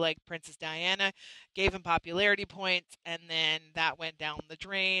 I feel like Princess Diana gave him popularity points, and then that went down the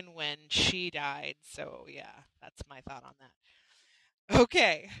drain when she died. So yeah, that's my thought on that.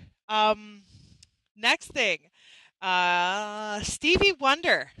 Okay. Um, next thing, Stevie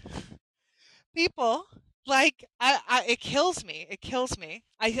Wonder. People like it kills me. It kills me.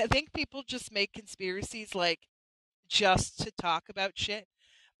 I think people just make conspiracies like just to talk about shit.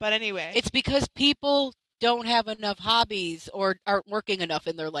 But anyway, It's because people don't have enough hobbies or aren't working enough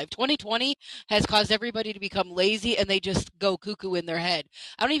in their life. 2020 has caused everybody to become lazy and they just go cuckoo in their head.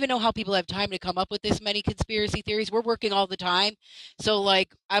 I don't even know how people have time to come up with this many conspiracy theories. We're working all the time. So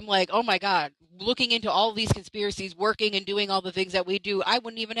like I'm like, "Oh my God, looking into all these conspiracies, working and doing all the things that we do, I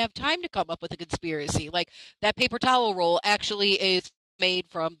wouldn't even have time to come up with a conspiracy." Like that paper towel roll actually is made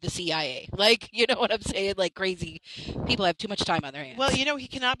from the CIA. Like, you know what I'm saying? Like crazy people have too much time on their well, hands. he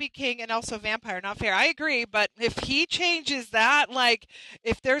cannot be king and also vampire. Not fair. I agree, but if he changes that, like,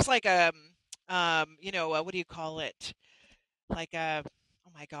 if there's like what do you call it? Like a,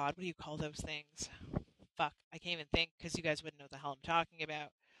 oh my God, what do you call those things? Fuck, I can't even think because you guys wouldn't know the hell I'm talking about.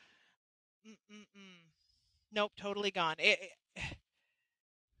 Mm-mm-mm. Nope, totally gone.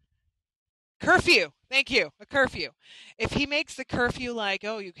 Curfew. Thank you. A curfew. If he makes the curfew like,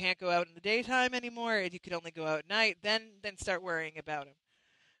 oh, you can't go out in the daytime anymore, and you can only go out at night, then start worrying about him.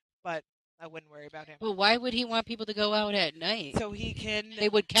 But I wouldn't worry about him. But why would he want people to go out at night? So he can They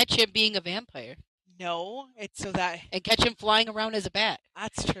would catch him being a vampire know it's so that and catch him flying around as a bat.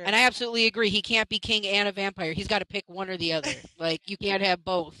 that's true. And I absolutely agree. He can't be king and a vampire. He's got to pick one or the other. Like, you can't have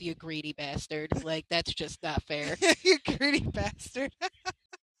both, you greedy bastard. Like, that's just not fair. You greedy bastard.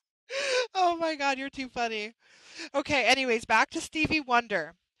 Oh my God, you're too funny. Okay, anyways, back to Stevie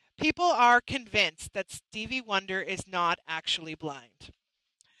Wonder. People are convinced that Stevie Wonder is not actually blind.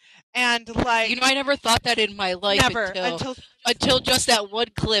 And You like know, I never thought that in my life never until just that one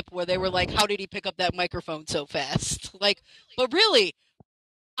clip where they were like, "How did he pick up that microphone so fast?" Like, but really,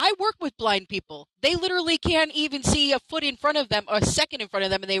 I work with blind people. They literally can't even see a foot in front of them or a second in front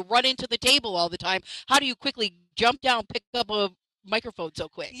of them, and they run into the table all the time. How do you quickly jump down, pick up a microphone so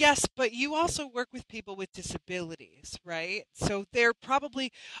quick? yes, but you also work with people with disabilities, right? So they're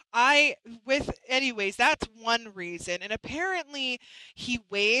probably I with anyways, that's one reason. And apparently he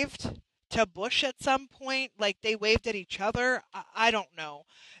waved to Bush at some point, like they waved at each other. I don't know.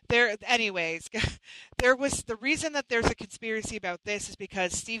 There anyways, there was the reason that there's a conspiracy about this is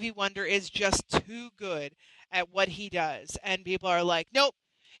because Stevie Wonder is just too good at what he does. And people are like, "Nope,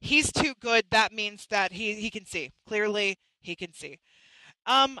 he's too good. That means that he can see. Clearly, he can see."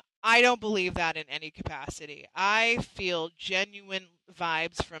 I don't believe that in any capacity. I feel genuine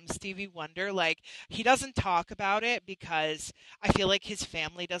vibes from Stevie Wonder. Like, he doesn't talk about it because I feel like his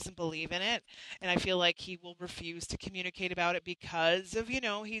family doesn't believe in it. And I feel like he will refuse to communicate about it because of,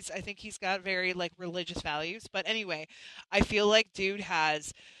 I think he's got very, like, religious values. But anyway, I feel like dude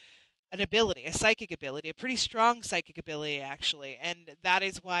has an ability, a psychic ability, a pretty strong psychic ability, actually. And that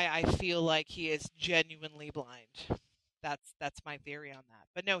is why I feel like he is genuinely blind. That's my theory on that.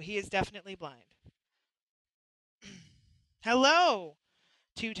 But no, he is definitely blind. Hello.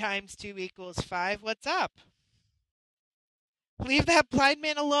 2 times 2 equals 5. What's up? Leave that blind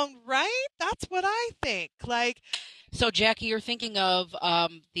man alone, right? That's what I think. Like, So, Jackie, you're thinking of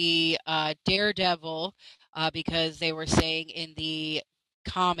the Daredevil because they were saying in the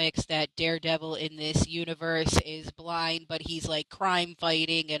comics that Daredevil in this universe is blind, but he's like crime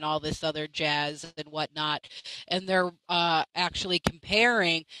fighting and all this other jazz and whatnot. And they're actually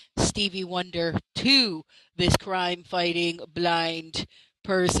comparing Stevie Wonder to this crime fighting blind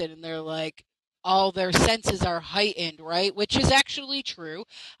person. And they're like, all their senses are heightened, right? Which is actually true.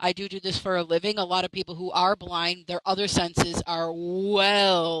 I do this for a living. A lot of people who are blind, their other senses are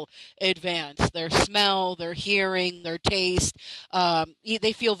well advanced. Their smell, their hearing, their taste.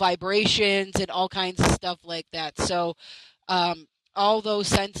 They feel vibrations and all kinds of stuff like that. So all those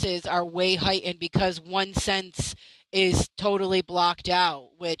senses are way heightened because one sense is totally blocked out,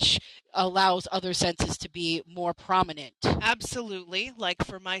 which allows other senses to be more prominent. absolutely. Like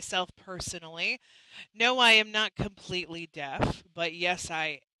for myself personally, no, I am not completely deaf, but yes,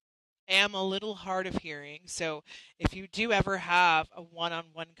 I am a little hard of hearing. So if you do ever have a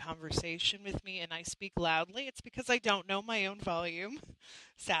one-on-one conversation with me and I speak loudly, it's because I don't know my own volume,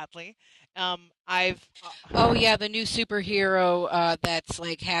 sadly. I've Oh yeah, the new superhero that's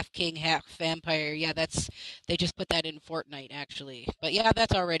like half king, half vampire. Yeah, that's they just put that in Fortnite actually. But yeah,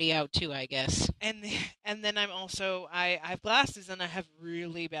 that's already out too, I guess. and and then I have glasses and I have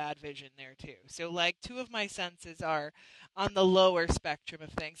really bad vision there too. So like two of my senses are on the lower spectrum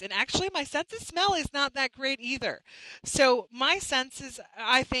of things. And actually my sense of smell is not that great either. So my senses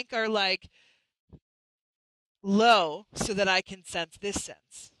I think are like low so that I can sense this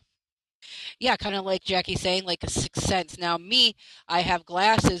sense. Yeah, kind of like Jackie saying, like a sixth sense. Now, me, I have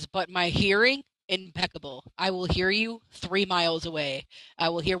glasses, but my hearing, impeccable. I will hear you 3 miles away. I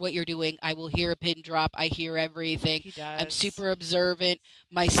will hear what you're doing. I will hear a pin drop. I hear everything. He I'm does. super observant.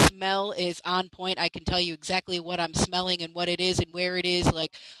 My smell is on point. I can tell you exactly what I'm smelling and what it is and where it is.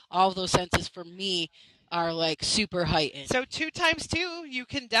 Like, all of those senses for me are like super heightened. So two times two, you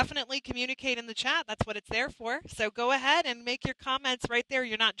can definitely communicate in the chat. That's what it's there for. So go ahead and make your comments right there.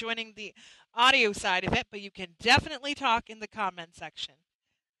 You're not joining the audio side of it, but you can definitely talk in the comment section.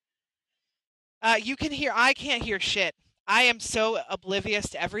 You can hear. I can't hear shit. I am so oblivious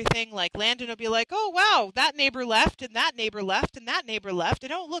to everything. Like Landon will be like, "Oh wow, that neighbor left, and that neighbor left, and that neighbor left,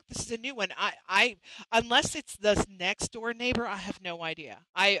 and oh look, this is a new one." Unless it's the next door neighbor, I have no idea.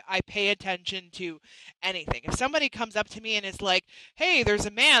 I pay attention to anything. If somebody comes up to me and is like, "Hey, there's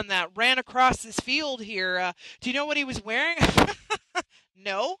a man that ran across this field here. Do you know what he was wearing?"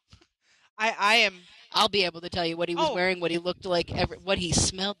 No, I am. I'll be able to tell you what he was Oh, wearing, what he looked like, what he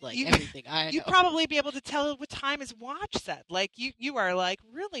smelled like, you everything. I you'd know. probably be able to tell what time his watch said. Like you are like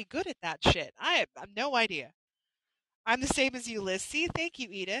really good at that shit. I have no idea. I'm the same as you, Liz. See, thank you,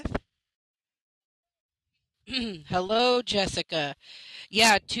 Edith. Hello, Jessica.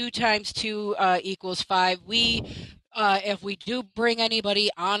 Yeah, two times two equals five. If we do bring anybody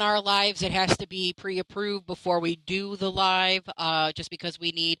on our lives, it has to be pre-approved before we do the live, just because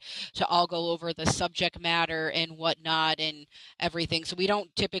we need to all go over the subject matter and whatnot and everything. So we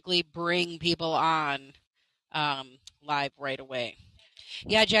don't typically bring people on live right away.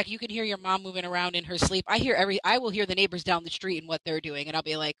 Yeah, Jack, you can hear your mom moving around in her sleep. I will hear the neighbors down the street and what they're doing, and I'll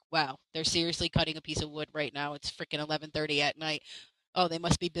be like, wow, they're seriously cutting a piece of wood right now. It's freaking 11:30 at night. Oh, they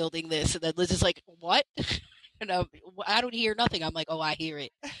must be building this. And then Liz is like, what? And I don't hear nothing. I'm like, oh, I hear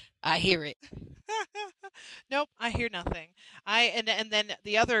it. I hear it. Nope, I hear nothing. And then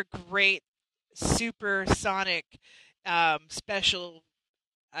the other great supersonic special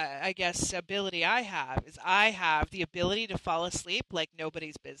I guess ability I have is I have the ability to fall asleep like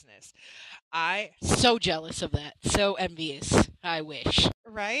nobody's business. I So jealous of that. So envious. I wish.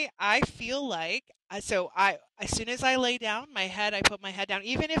 right? I feel like I as soon as I lay down my head, I put my head down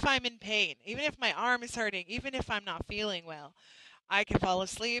even if I'm in pain, even if my arm is hurting, even if I'm not feeling well, I can fall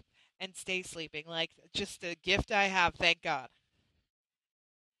asleep and stay sleeping. Like just a gift I have, thank God.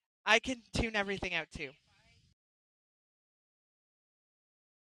 I can tune everything out too.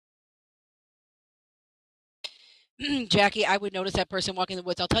 Jackie, I would notice that person walking in the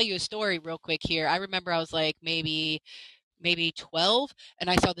woods. I'll tell you a story real quick here. I remember I was like maybe 12, and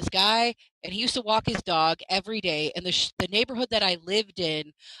I saw this guy, and he used to walk his dog every day, and the neighborhood that I lived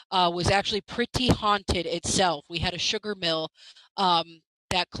in was actually pretty haunted itself. We had a sugar mill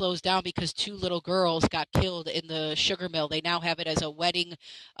that closed down because two little girls got killed in the sugar mill. They now have it as a wedding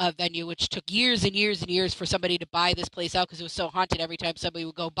venue, which took years and years and years for somebody to buy this place out because it was so haunted. Every time somebody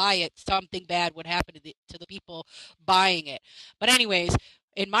would go buy it, something bad would happen to the people buying it. But anyways,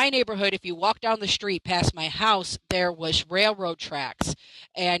 in my neighborhood, if you walk down the street past my house, there was railroad tracks.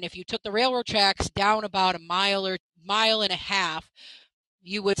 And if you took the railroad tracks down about a mile and a half,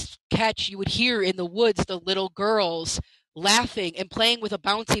 you would hear in the woods the little girls laughing and playing with a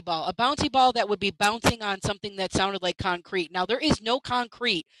bouncy ball that would be bouncing on something that sounded like concrete. Now, there is no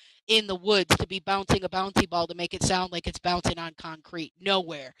concrete in the woods to be bouncing a bouncy ball to make it sound like it's bouncing on concrete.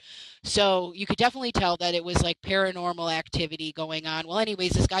 Nowhere. So you could definitely tell that it was like paranormal activity going on. Well,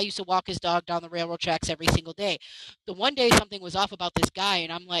 anyways, this guy used to walk his dog down the railroad tracks every single day. The one day something was off about this guy,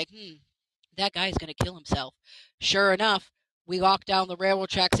 and I'm like, that guy's going to kill himself. Sure enough, we walk down the railroad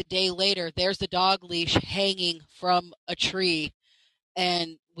tracks a day later. There's the dog leash hanging from a tree.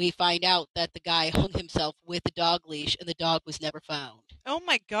 And we find out that the guy hung himself with the dog leash, and the dog was never found. Oh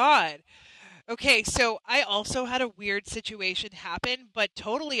my God. Okay, so I also had a weird situation happen, but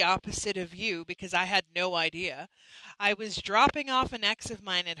totally opposite of you because I had no idea. I was dropping off an ex of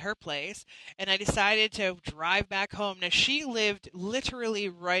mine at her place, and I decided to drive back home. Now, she lived literally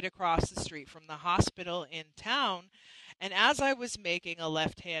right across the street from the hospital in town. And as I was making a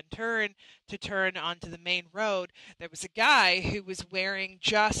left hand turn to turn onto the main road, there was a guy who was wearing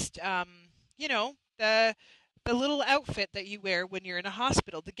just, you know, the little outfit that you wear when you're in a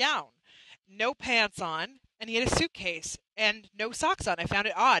hospital, the gown. no pants on, and he had a suitcase and no socks on. I found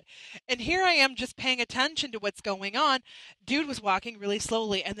it odd. And here I am just paying attention to what's going on. Dude was walking really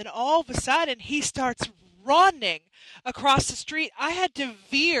slowly, and then all of a sudden he starts running across the street. I had to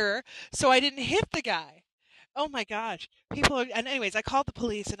veer so I didn't hit the guy. Oh my gosh. People are, and anyways, I called the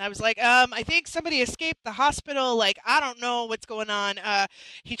police and I was like, I think somebody escaped the hospital. Like, I don't know what's going on.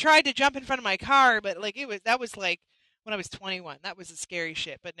 He tried to jump in front of my car, but like that was like when I was 21. That was a scary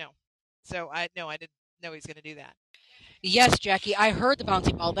shit, but no. So I no, I didn't know he's going to do that. Yes, Jackie, I heard the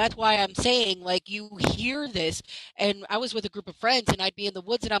bouncy ball. That's why I'm saying, like, you hear this. And I was with a group of friends, and I'd be in the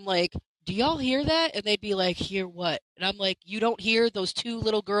woods, and I'm like, do y'all hear that? And they'd be like, hear what? And I'm like, you don't hear those two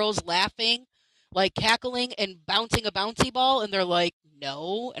little girls laughing, like cackling and bouncing a bouncy ball? And they're like,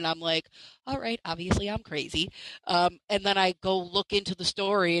 no. And I'm like, all right, obviously I'm crazy. And then I go look into the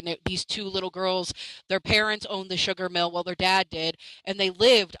story, and these two little girls, their parents owned the sugar mill, well, their dad did, and they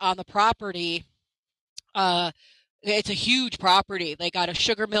lived on the property. It's a huge property. They got a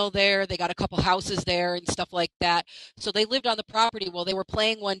sugar mill there. They got a couple houses there and stuff like that. So they lived on the property. Well, they were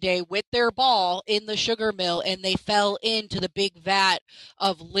playing one day with their ball in the sugar mill, and they fell into the big vat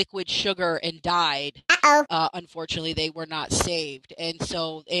of liquid sugar and died. Unfortunately, they were not saved. And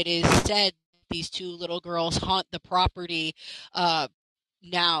so it is said these two little girls haunt the property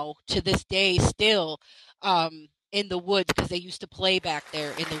now to this day still. In the woods, because they used to play back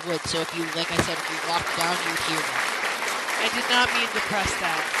there in the woods. So if you, like I said, if you walk down, you'd hear them. I did not mean to press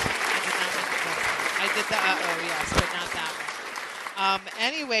that. I did not mean to press that. I did the uh-oh, yes, but not that one.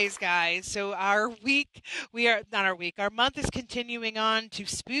 Anyways, guys, so our week, our month is continuing on to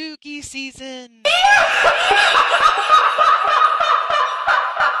spooky season.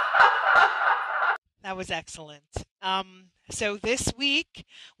 That was excellent. So this week,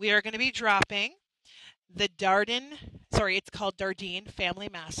 we are going to be dropping it's called Dardenne Family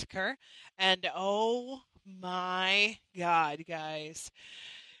Massacre. And oh my God, guys.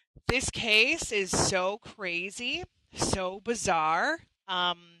 This case is so crazy, so bizarre.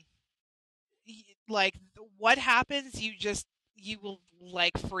 Like what happens, you will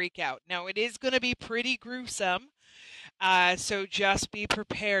like freak out. Now it is going to be pretty gruesome. So just be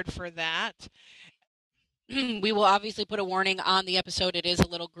prepared for that. We will obviously put a warning on the episode. It is a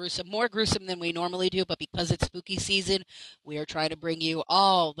little gruesome, more gruesome than we normally do, but because it's spooky season, we are trying to bring you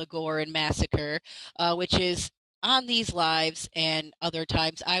all the gore and massacre, which is on these lives, and other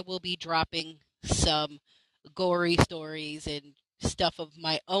times I will be dropping some gory stories and stuff of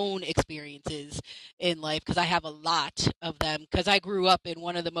my own experiences in life, because I have a lot of them, because I grew up in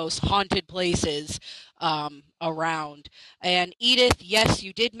one of the most haunted places around. And Edith, yes,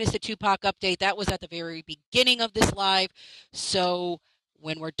 you did miss the Tupac update. That was at the very beginning of this live. So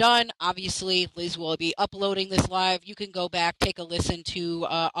when we're done, obviously Liz will be uploading this live. You can go back, take a listen to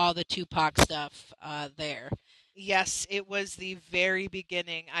all the Tupac stuff there. Yes, it was the very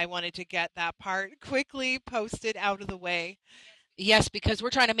beginning. I wanted to get that part quickly posted out of the way. Yes, because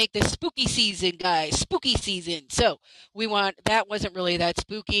we're trying to make this spooky season, guys. Spooky season. So that wasn't really that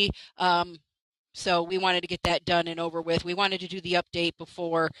spooky. So we wanted to get that done and over with. We wanted to do the update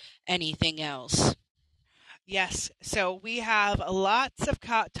before anything else. Yes, so we have lots of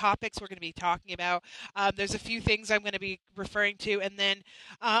topics we're going to be talking about. There's a few things I'm going to be referring to, and then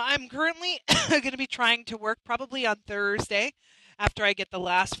I'm currently going to be trying to work probably on Thursday after I get the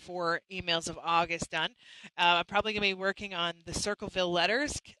last 4 emails of August done. I'm probably going to be working on the Circleville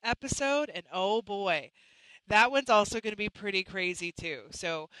Letters episode, and oh boy, that one's also going to be pretty crazy too.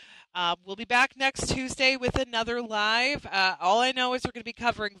 So we'll be back next Tuesday with another live. All I know is we're going to be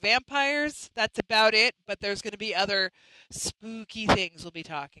covering vampires. That's about it, but there's going to be other spooky things we'll be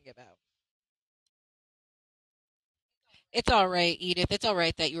talking about. It's all right, Edith. It's all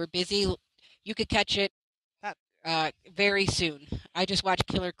right that you were busy. You could catch it very soon. I just watched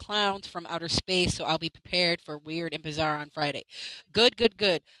Killer Clowns from Outer Space, so I'll be prepared for Weird and Bizarre on Friday. Good, good,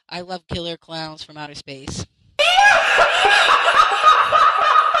 good. I love Killer Clowns from Outer Space.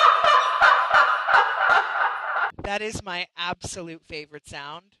 That is my absolute favorite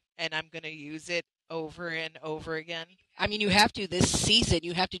sound, and I'm going to use it over and over again. I mean, you have to this season.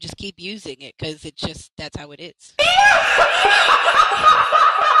 You have to just keep using it, because that's how it is.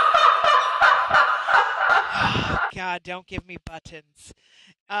 God, don't give me buttons.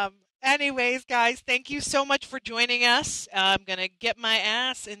 Anyways, guys, thank you so much for joining us. I'm going to get my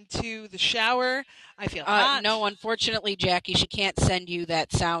ass into the shower. I feel hot. No, unfortunately, Jackie, she can't send you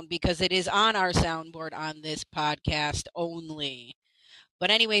that sound because it is on our soundboard on this podcast only.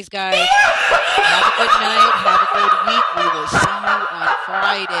 But anyways, guys, have a good night. Have a good week. We will see you on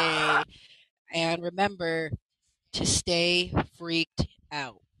Friday. And remember to stay freaked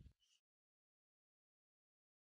out.